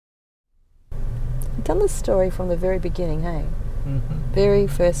Tell the story from the very beginning, hey? Very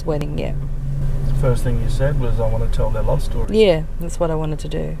first wedding, yeah. The first thing you said was, I want to tell their love story. Yeah, that's what I wanted to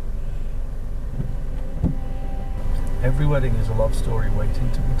do. Every wedding is a love story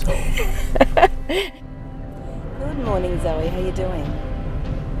waiting to be told. Good morning, Zoe. How you doing?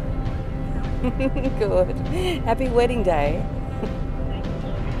 Good. Happy wedding day.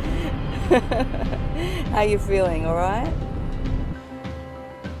 How you feeling? All right?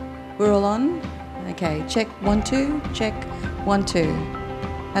 We're all on? Okay, check 1 2, check 1 2.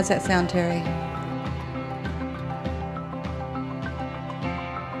 How's that sound, Terry?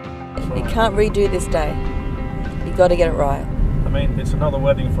 You can't redo this day. You got to get it right. I mean, it's another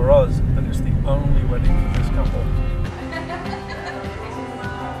wedding for us, but it's the only wedding for this couple.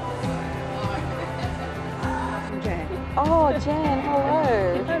 Oh, Jan,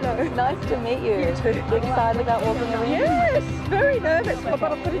 hello. Hello. Nice to meet you. You too. You excited about walking the ring? Yes, very nervous, but I've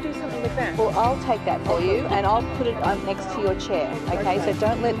got to do something with that. Well, I'll take that for you, and I'll put it next to your chair, okay? So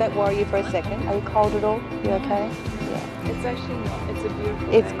don't let that worry you for a second. Are you cold at all? You okay? Yeah. It's actually not. It's a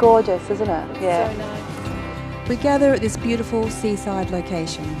beautiful It's day. Gorgeous, isn't it? It's Yeah. so nice. We gather at this beautiful seaside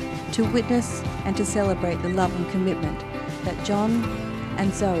location to witness and to celebrate the love and commitment that John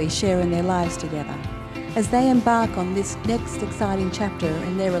and Zoe share in their lives together as they embark on this next exciting chapter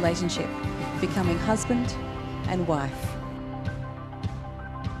in their relationship, becoming husband and wife.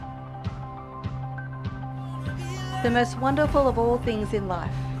 The most wonderful of all things in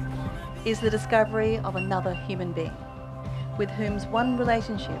life is the discovery of another human being with whom's one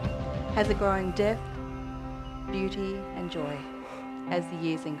relationship has a growing depth, beauty and joy as the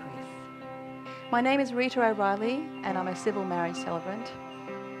years increase. My name is Rita O'Reilly and I'm a civil marriage celebrant,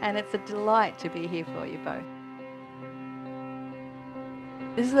 and it's a delight to be here for you both.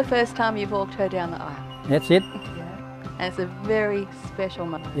 This is the first time you've walked her down the aisle. That's it. And it's a very special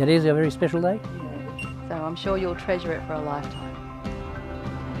moment. It is a very special day. So I'm sure you'll treasure it for a lifetime.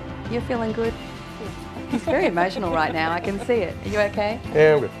 You're feeling good? He's very emotional right now, I can see it. Are you okay?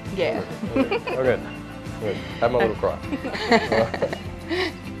 Yeah, I'm good. Yeah. I'm good. Good. Have my little cry.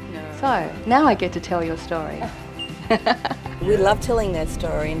 So, now I get to tell your story. We love telling their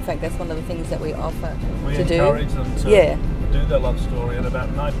story. In fact, that's one of the things that we offer We to do. encourage them to do their love story, and about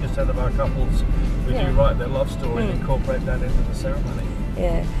 90% of our couples, we do write their love story and incorporate that into the ceremony.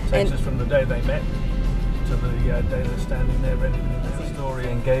 Yeah. Takes us from the day they met to the day they're standing there ready to do their story.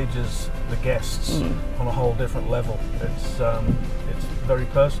 Engages the guests on a whole different level. It's very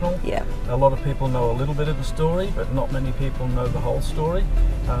personal. Yeah. A lot of people know a little bit of the story, but not many people know the whole story.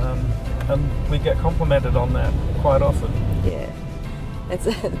 And we get complimented on that quite often. Yeah. It's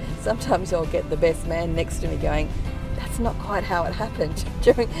sometimes I'll get the best man next to me going, that's not quite how it happened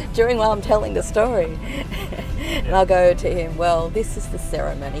during while I'm telling the story. And I'll go to him, well, this is the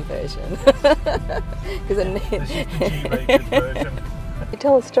ceremony version. This is the G-rated version. You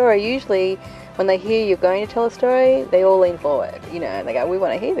tell a story, usually when they hear you're going to tell a story, they all lean forward, you know, and they go, we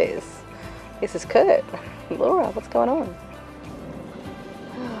want to hear this. This is Kurt. Laura, what's going on?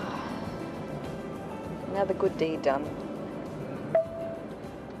 Another good deed done.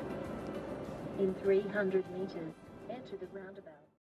 In 300 meters, enter the roundabout.